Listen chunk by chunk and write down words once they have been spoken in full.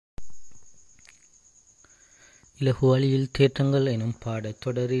இலகு வழியில் தேற்றங்கள் எனும்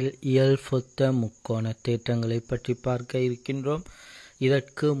பாடத்தொடரில் இயல்பொத்த முக்கோண தேற்றங்களை பற்றி பார்க்க இருக்கின்றோம்.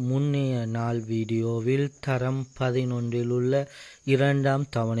 இதற்கு முன்னைய நாள் வீடியோவில் தரம் 11 உள்ள 2ஆம்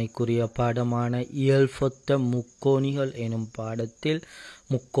தவணைக்குரிய பாடமான இயல்பொத்த முக்கோணிகள் எனும் பாடத்தில்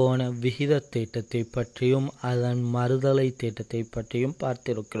முக்கோண விகித தேற்றத்தை பற்றியும் அதன் மறுதலை தேற்றத்தை பற்றியும்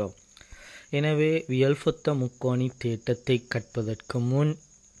பார்த்திருக்கிறோம். எனவே இயல்பொத்த முக்கோணி தேற்றத்தை கற்பதற்கு முன்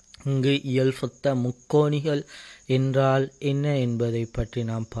இங்கு இயல்பொத்த முக்கோணிகள் என்றால் என்ன என்பதை பற்றி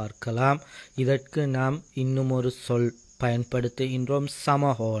நாம் பார்க்கலாம். இதற்கு நாம் இன்னும் ஒரு சொல் பயன்படுத்துகின்றோம்,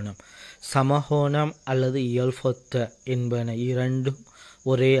 சமகோணம். சமகோணம் அல்லது இயல்பொத்த என்பன இரண்டும்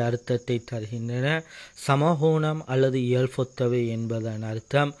ஒரே அர்த்தத்தை தருகின்றன. சமகோணம் அல்லது இயல்பொத்தவை என்பதன்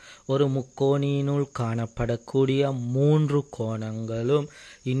அர்த்தம் ஒரு முக்கோணியினுள் காணப்படக்கூடிய 3 கோணங்களும்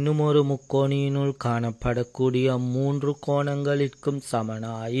இன்னும் ஒரு முக்கோணியினுள் காணப்படக்கூடிய 3 கோணங்களிற்கும்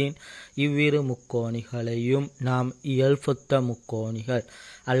சமனாயின் இவ்விரு முக்கோணிகளையும் நாம் இயல்பொத்த முக்கோணிகள்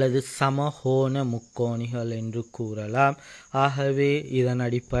அல்லது சமகோண முக்கோணிகள் என்று கூறலாம். ஆகவே இதன்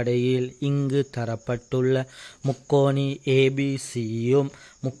அடிப்படையில் இங்கு தரப்பட்டுள்ள முக்கோணி ABCயும்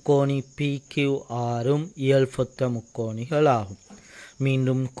முக்கோணி PQRம் இயல்பொத்த முக்கோணிகள் ஆகும்.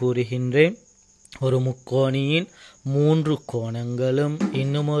 மீண்டும் கூறுகின்றேன், ஒரு முக்கோணியின் 3 கோணங்களும்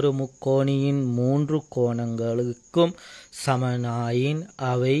இன்னும் ஒரு முக்கோணியின் 3 கோணங்களுக்கும் சமனாயின்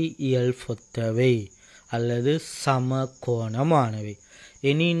அவை இயல்பொத்தவை அல்லது சமகோணமானவை.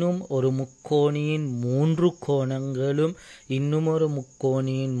 எனினும் ஒரு முக்கோணியின் 3 கோணங்களும் இன்னும் ஒரு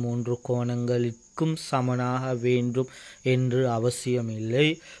முக்கோணியின் 3 கோணங்களுக்கும் சமனாக வேண்டும் என்று அவசியமில்லை.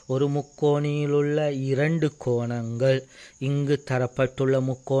 ஒரு முக்கோணியில் உள்ள 2 கோணங்கள், இங்கு தரப்பட்டுள்ள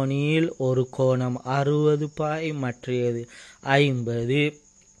முக்கோணியில் ஒரு கோணம் 60 பாகை மற்றையது 50,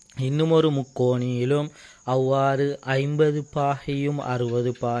 இன்னும் ஒரு முக்கோணியிலும் அவ்வாறு 50 பாகையும்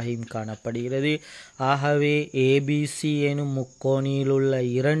 60 பாகையும் காணப்படுகிறது. ஆகவே ABC எனும் முக்கோணியில் உள்ள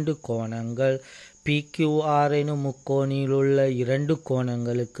 2 கோணங்கள் PQR எனும் முக்கோணியில் உள்ள 2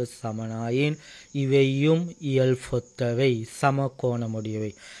 கோணங்களுக்கு சமனாயின் இவையும் இயல்பொத்தவை, சமகோணமுடையவை.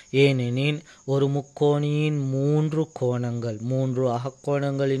 ஏனெனில் ஒரு முக்கோணியின் 3 கோணங்கள், 3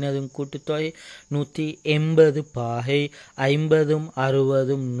 அகக்கோணங்களினதும் கூட்டுத்தொகை 180 பாகை, 50ம்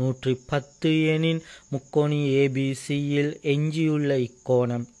 60ம் 110 எனின் முக்கோணி ABCயில் எஞ்சியுள்ள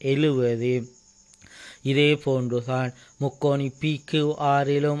இக்கோணம் 70. இதே போன்றுதான் முக்கோணி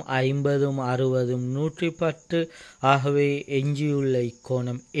PQRலும் 50ம் 60ம் 110, ஆகவே எஞ்சியுள்ள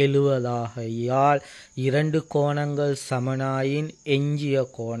இக்கோணம் 70 ஆகையால் 2 கோணங்கள் சமனாயின் எஞ்சிய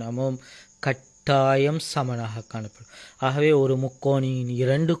கோணமும் கட்டாயம் சமனாக காணப்படும். ஆகவே ஒரு முக்கோணியின்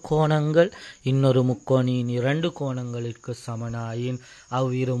 2 கோணங்கள் இன்னொரு முக்கோணியின் 2 கோணங்களுக்கு சமனாயின்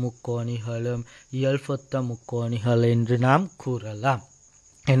அவ்விரு முக்கோணிகளும் இயல்பொத்த முக்கோணிகள் என்று நாம் கூறலாம்.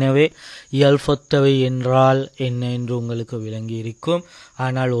 எனவே இயல்பொத்தவை என்றால் என்ன என்று உங்களுக்கு விளங்கி இருக்கும்.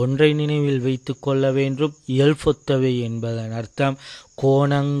 ஆனால் ஒன்றை நினைவில் வைத்து கொள்ள வேண்டும், இயல்பொத்தவை என்பதன் அர்த்தம்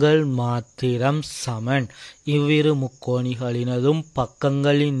கோணங்கள் மாத்திரம் சமன். இவ்விரு முக்கோணிகளினதும்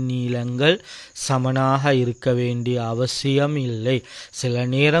பக்கங்களின் நீளங்கள் சமனாக இருக்க வேண்டிய அவசியம் இல்லை. சில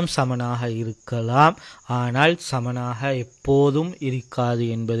நேரம் சமனாக இருக்கலாம், ஆனால் சமனாக எப்போதும் இருக்காது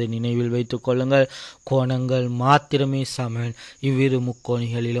என்பதை நினைவில் வைத்துக் கொள்ளுங்கள். கோணங்கள் மாத்திரமே சமன். இவ்விரு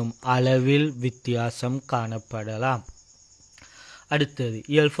முக்கோணிகளிலும் அளவில் வித்தியாசம் காணப்படலாம். அடுத்தது,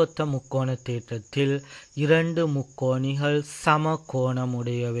 இயல்பொத்த முக்கோண தேற்றத்தில் 2 முக்கோணிகள்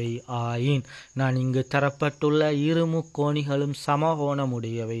சமகோணமுடையவை ஆயின், நான் இங்கு தரப்பட்டுள்ள இரு முக்கோணிகளும்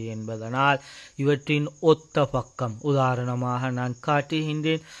சமகோணமுடையவை என்பதனால் இவற்றின் ஒத்த பக்கம், உதாரணமாக நான்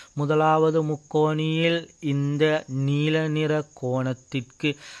காட்டுகின்றேன். முதலாவது முக்கோணியில் இந்த நீல நிற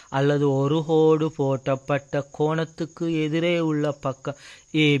கோணத்திற்கு அல்லது ஒரு கோடு போட்டப்பட்ட கோணத்துக்கு எதிரே உள்ள பக்கம்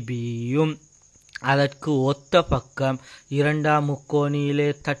ABயும் அதற்கு ஒத்த பக்கம் 2ஆம் முக்கோணியிலே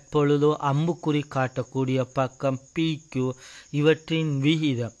தற்பொழுது அம்புக்குறி காட்டக்கூடிய பக்கம் PQ. இவற்றின்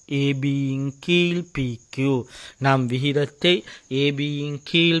விகிதம் ABயின் கீழ் PQ. நாம் விகிதத்தை ABயின்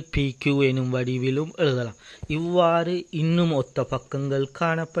கீழ் PQ எனும் வடிவிலும் எழுதலாம். இவ்வாறு இன்னும் ஒத்த பக்கங்கள்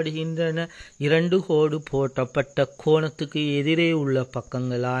காணப்படுகின்றன. 2 கோடு போட்டப்பட்ட கோணத்துக்கு எதிரே உள்ள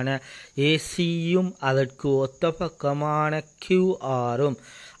பக்கங்களான ACயும் அதற்கு ஒத்த பக்கமான QRம்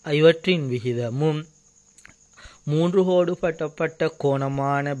இவற்றின் விகிதமும் 3 கோடு போட்டப்பட்ட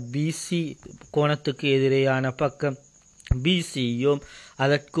கோணமான BC கோணத்துக்கு எதிரேயான பக்கம் BCயும்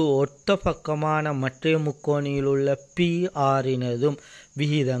அதற்கு ஒத்த பக்கமான மற்ற முக்கோணியில் உள்ள PRனதும்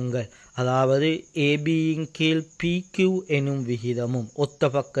விகிதங்கள், அதாவது ABயின் கீழ் PQ எனும் விகிதமும் ஒத்த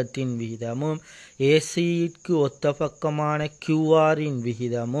பக்கத்தின் விகிதமும், ACக்கு ஒத்த பக்கமான QRின்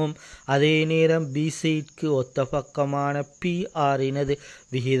விகிதமும், அதே நேரம் BCக்கு ஒத்த பக்கமான PRனது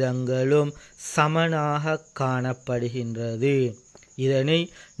விகிதங்களும் சமனாக காணப்படுகின்றது. இதனை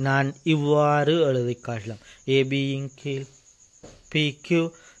நான் இவ்வாறு எழுதி காட்டலாம். ABயின் கீழ் PQ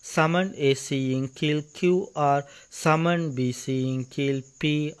சமன் ACயின் கீழ் QR சமன் BCயின் கீழ்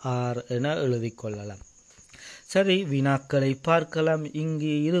PR என எழுதி கொள்ளலாம். சரி, வினாக்களை பார்க்கலாம்.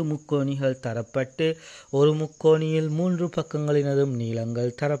 இங்கு இரு முக்கோணிகள் தரப்பட்டு ஒரு முக்கோணியில் 3 பக்கங்களினதும்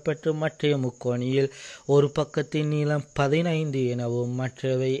நீளங்கள் தரப்பட்டு மற்ற முக்கோணியில் ஒரு பக்கத்தின் நீளம் 15 எனவும்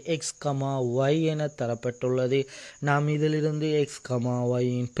மற்றவை x, y என தரப்பட்டுள்ளது. நாம் இதிலிருந்து x,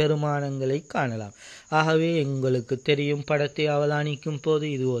 yயின் பெருமானங்களை காணலாம். ஆகவே எங்களுக்கு தெரியும், படத்தை அவதானிக்கும் போது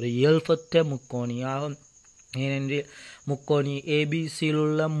இது ஒரு இயல்பொத்த முக்கோணியாகும். ஏனென்றால் முக்கோணி ABCயில்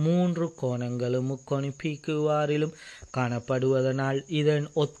உள்ள 3 கோணங்களும் முக்கோணி PQRிலும் காணப்படுவதனால் இதன்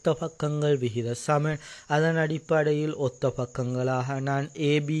ஒத்த பக்கங்கள் விகித சமன். அதன் அடிப்படையில் ஒத்த பக்கங்களாக நான்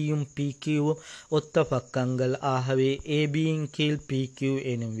ABயும் PQவும் ஒத்த பக்கங்கள். ஆகவே ABயின் கீழ் PQ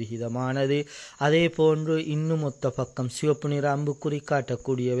எனும் விகிதமானது. அதே போன்று இன்னும் ஒத்த பக்கம் சிவப்பு நிற அம்புக்குறி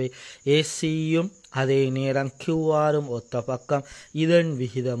காட்டக்கூடியவை ACயும் அதே நேரம் QRும் ஒத்த பக்கம். இதன்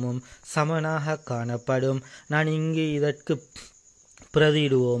விகிதமும் சமனாக காணப்படும். நான் இங்கு இதற்கு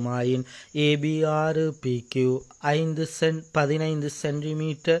பிரதியிடுவோமாயின் AB 6, PQ 15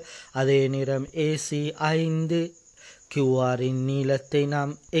 சென்டிமீட்டர், அதே நேரம் AC 5, QRின் நீளத்தை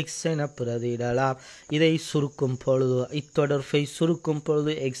நாம் x என பிரதியிடலாம். இதை சுருக்கும் பொழுது, இத்தொடர்பை சுருக்கும்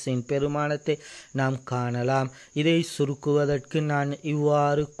பொழுது xின் பெருமானத்தை நாம் காணலாம். இதை சுருக்குவதற்கு நான்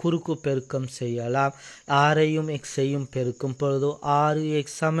இவ்வாறு குறுக்கு பெருக்கம் செய்யலாம். 6ஐயும் xஐயும் பெருக்கும் பொழுது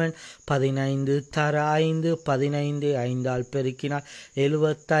 6x சமன் 15 தர 5, 15 5ஆல் பெருக்கினால்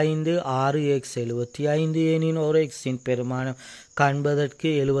 75, 6x 75 எனின் ஒரு xின் பெருமானம் காண்பதற்கு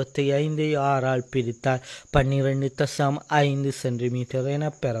 75ஐ 6ஆல் பிரித்தால் 12.5 சென்டிமீட்டர் என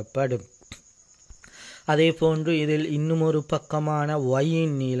பெறப்படும். அதே போன்று இதில் இன்னும் ஒரு பக்கமான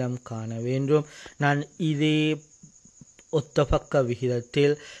yயின் நீளம் காண வேண்டும். நான் இதே ஒத்த பக்க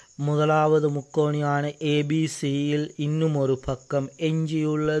விகிதத்தில் முதலாவது முக்கோணியான ABCயில் இன்னும் ஒரு பக்கம்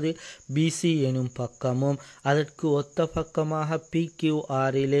எஞ்சியுள்ளது. BC எனும் பக்கமும் அதற்கு ஒத்த பக்கமாக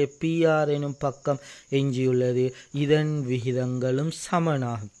PQRிலே PR எனும் பக்கம் எஞ்சியுள்ளது. இதன் விகிதங்களும்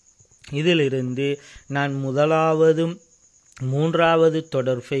சமனாகும். இதிலிருந்து நான் முதலாவதும் மூன்றாவது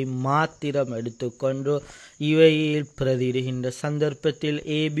தொடர்பை மாத்திரம் எடுத்துக்கொண்டு இவையில் பிரதியிடுகின்ற சந்தர்ப்பத்தில்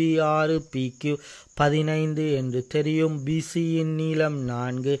AB 6, PQ 15 என்று தெரியும். BCயின் நீளம்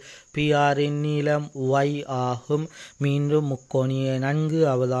 4, PRின் நீளம் y ஆகும். மீண்டும் முக்கோணியை நன்கு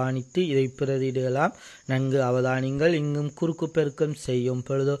அவதானித்து இதை பிரதியிடலாம். நன்கு அவதானிங்கள். இங்கும் குறுக்கு பெருக்கம் செய்யும்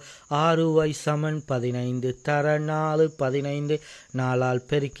பொழுது 6y சமன் 15 தர 4, 15 4ஆல்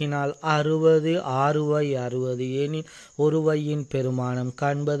பெருக்கினால் 60, 6y 60 எனில் ஒரு yயின் பெருமானம்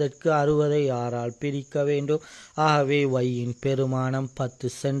காண்பதற்கு 60ஐ 6ஆல் பிரிக்க வேண்டும். ஆகவே yயின் பெருமானம்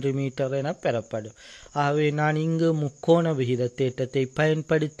 10 சென்டிமீட்டர் என பெறப்படும். ஆகவே நான் இங்கு முக்கோண விகித தேற்றத்தை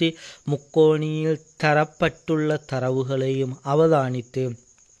பயன்படுத்தி முக்கோணியில் தரப்பட்டுள்ள தரவுகளையும் அவதானித்து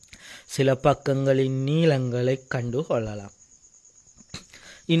சில பக்கங்களின் நீளங்களை கண்டுகொள்ளலாம்.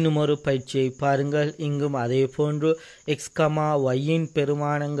 இன்னும் ஒரு பயிற்சியை பாருங்கள். இங்கும் அதே போன்று x, yயின்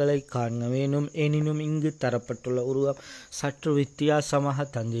பெருமானங்களை காண வேண்டும். எனினும் இங்கு தரப்பட்டுள்ள உருவம் சற்று வித்தியாசமாக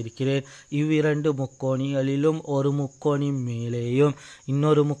தந்திருக்கிறேன். இவ்விரண்டு முக்கோணிகளிலும் ஒரு முக்கோணி மேலேயும்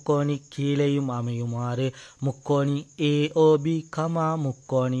இன்னொரு முக்கோணி கீழேயும் அமையுமாறு முக்கோணி AOB,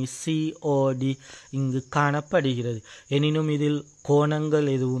 முக்கோணி COD இங்கு காணப்படுகிறது. எனினும் இதில் கோணங்கள்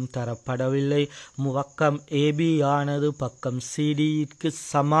எதுவும் தரப்படவில்லை. பக்கம் AB ஆனது பக்கம் CDக்கு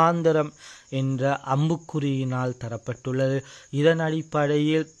சமாந்தரம் என்ற அம்புக்குறியினால் தரப்பட்டுள்ளது. இதன்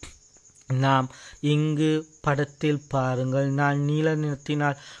அடிப்படையில் நாம் இங்கு படத்தில் பாருங்கள், நான் நீல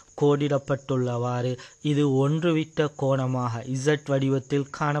நிறத்தினால் கோடிடப்பட்டுள்ளவாறு இது ஒன்றுவிட்ட கோணமாக Z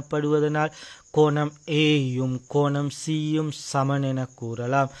வடிவத்தில் காணப்படுவதனால் கோணம் Aயும் கோணம் Cயும் சமன் என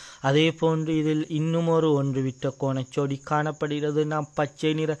கூறலாம். அதே போன்று இதில் இன்னும் ஒரு ஒன்றுவிட்ட கோணச்சோடி காணப்படுகிறது. நாம்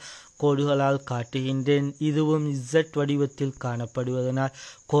பச்சை நிற கோடுகளால் காட்டுகின்றேன். இதுவும் Z வடிவத்தில் காணப்படுவதனால்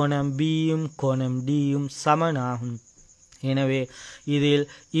கோணம் Bயும் கோணம் Dயும் சமனாகும். எனவே இதில்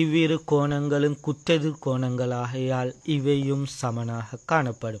இவ்விரு கோணங்களும் குத்தெதிர் கோணங்களாகையால் இவையும் சமனாக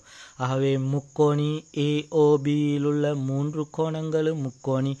காணப்படும். ஆகவே முக்கோணி AOBயிலுள்ள 3 கோணங்களும்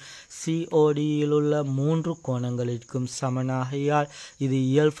முக்கோணி CODயிலுள்ள 3 கோணங்களிற்கும் சமனாகையால் இது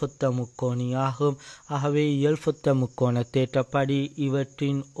இயல்பொத்த முக்கோணியாகும். ஆகவே இயல்பொத்த முக்கோண தேற்றப்படி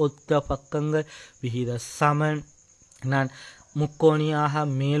இவற்றின் ஒத்த பக்கங்கள் விகித சமன். நான் முக்கோணியாக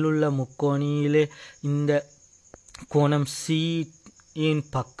மேலுள்ள முக்கோணியிலே இந்த கோணம் C இன்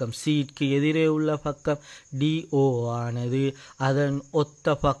பக்கம், Cக்கு எதிரே உள்ள பக்கம் DO ஆனது அதன்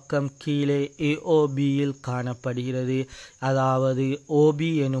ஒத்த பக்கம் கீழே AOBயில் காணப்படுகிறது. அதாவது OB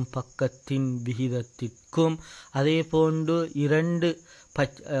எனும் பக்கத்தின் விகிதத்திற்கும் அதே போன்று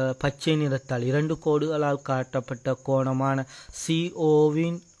பச்சை நிறத்தால் 2 கோடுகளால் காட்டப்பட்ட கோணமான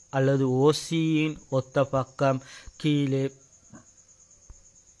COவின் அல்லது OCயின் ஒத்த பக்கம் கீழே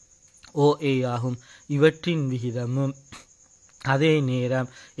OA ஆகும். இவற்றின் விகிதமும் அதே நேரம்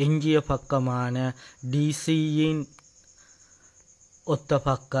எஞ்சிய பக்கமான DCயின் ஒத்த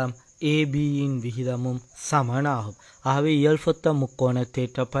பக்கம் ABயின் விகிதமும் சமனாகும். ஆகவே இயல்பொத்த முக்கோண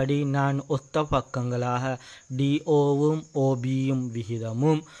தேற்றப்படி நான் ஒத்த பக்கங்களாக DOவும் OBயும்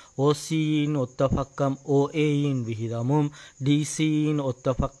விகிதமும், OCயின் ஒத்த பக்கம் OAயின் விகிதமும், DCயின்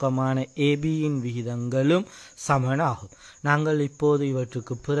ஒத்த பக்கமான ABயின் விகிதங்களும் சமனாகும். நாங்கள் இப்போது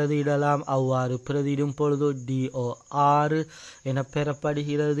இவற்றுக்கு பிரதியிடலாம். அவ்வாறு பிரதியிடும் பொழுது DO 6 என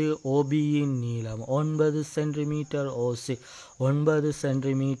பெறப்படுகிறது. OBயின் நீளம் 9 சென்டிமீட்டர், OC 9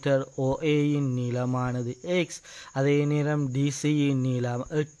 சென்டிமீட்டர், OAயின் நீளமானது X. அதே நேரம் DCயின் நீளம்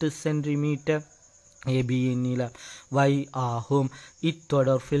 8 சென்டிமீட்டர், ABயின் நீளம் Y ஆகும்.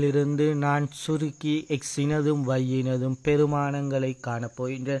 இத்தொடர்பிலிருந்து நான் சுருக்கி Xயினதும் Yயினதும் பெருமானங்களை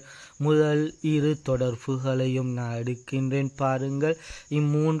காணப்போகின்றேன். முதல் இரு தொடர்புகளையும் நான் எடுக்கின்றேன். பாருங்கள்,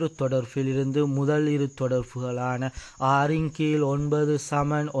 இம்மூன்று தொடர்பிலிருந்து முதல் இரு தொடர்புகளான 6/9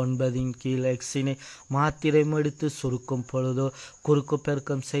 சமன் 9/× Xயினை மாத்திரம் எடுத்து சுருக்கும் பொழுது குறுக்கு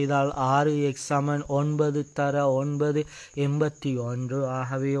பெருக்கம் செய்தால் 6x சமன் 9 தர 9 81.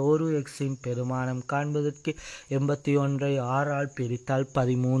 ஆகவே ஒரு Xயின் பெருமானம் காண்பதற்கு 81ஐ 6ஆல் பிரித்தால்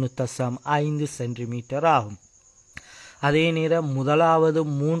 13.5 சென்டிமீட்டர் ஆகும். அதே நேரம் முதலாவதும்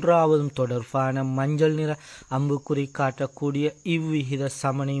மூன்றாவதும் தொடர்பான மஞ்சள் நிற அம்புக்குறி காட்டக்கூடிய இவ்விகித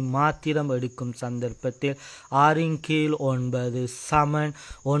சமனை மாத்திரம் எடுக்கும் சந்தர்ப்பத்தில் 6/9 சமன்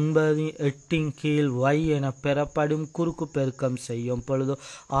 8/9 Y என பெறப்படும். குறுக்கு பெருக்கம் செய்யும் பொழுது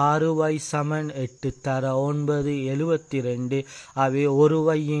 6y சமன் 8 தர 9 72. அவை ஒரு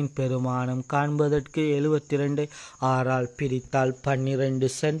Yயின் பெருமானம் காண்பதற்கு 72ஐ 6ஆல் பிரித்தால்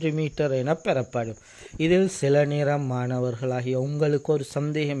 12 சென்டிமீட்டர் என பெறப்படும். இதில் சில நேரம் மாணவர்களாகிய உங்களுக்கு ஒரு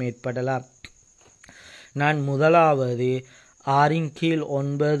சந்தேகம் ஏற்படலாம். நான் முதலாவது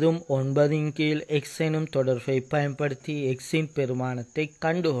 6/9 9/X எனும் தொடர்பை பயன்படுத்தி Xயின் பெருமானத்தை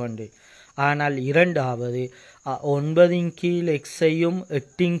கண்டுகொண்டேன். ஆனால் இரண்டாவது 9/Xஐயும்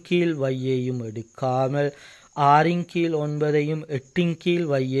 8/Yயையும் எடுக்காமல் 6/9ஐயும்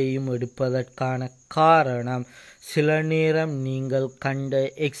 8/Yயையும் எடுப்பதற்கான காரணம், சில நேரம் நீங்கள் கண்ட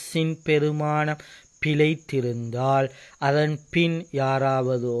Xயின் பெருமானம் பிழைத்திருந்தால் அதன் பின்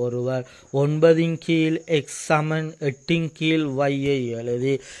யாராவது ஒருவர் 9/X சமன் 8/Yயை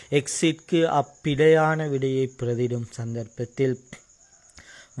எழுதி Xற்கு அப்பிழையான விடையை பிரதிடும் சந்தர்ப்பத்தில்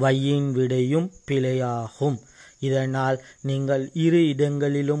Yயின் விடையும் பிழையாகும். இதனால் நீங்கள் இரு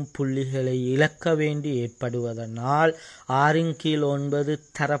இடங்களிலும் புள்ளிகளை இழக்க வேண்டி ஏற்படுவதனால் 6/9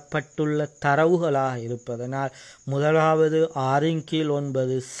 தரப்பட்டுள்ள தரவுகளாக இருப்பதனால் முதலாவது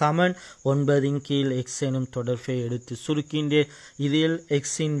 6/9 சமன் 9/X எனும் தொடர்பை எடுத்து சுருக்கின்றேன். இதில்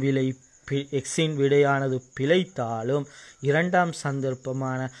Xயின் விடையானது பிழைத்தாலும் இரண்டாம்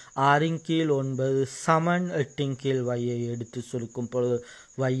சந்தர்ப்பமான 6/9 சமன் 8/Yயை எடுத்து சுருக்கும் பொழுது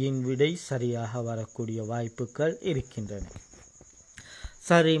Yயின் விடை சரியாக வரக்கூடிய வாய்ப்புகள் இருக்கின்றன.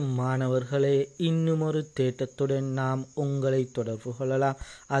 சரி மாணவர்களே, இன்னுமொரு தேற்றத்துடன் நாம் உங்களை தொடர்பு கொள்ளலாம்.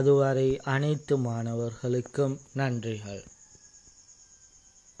 அதுவரை அனைத்து மாணவர்களுக்கும் நன்றிகள்.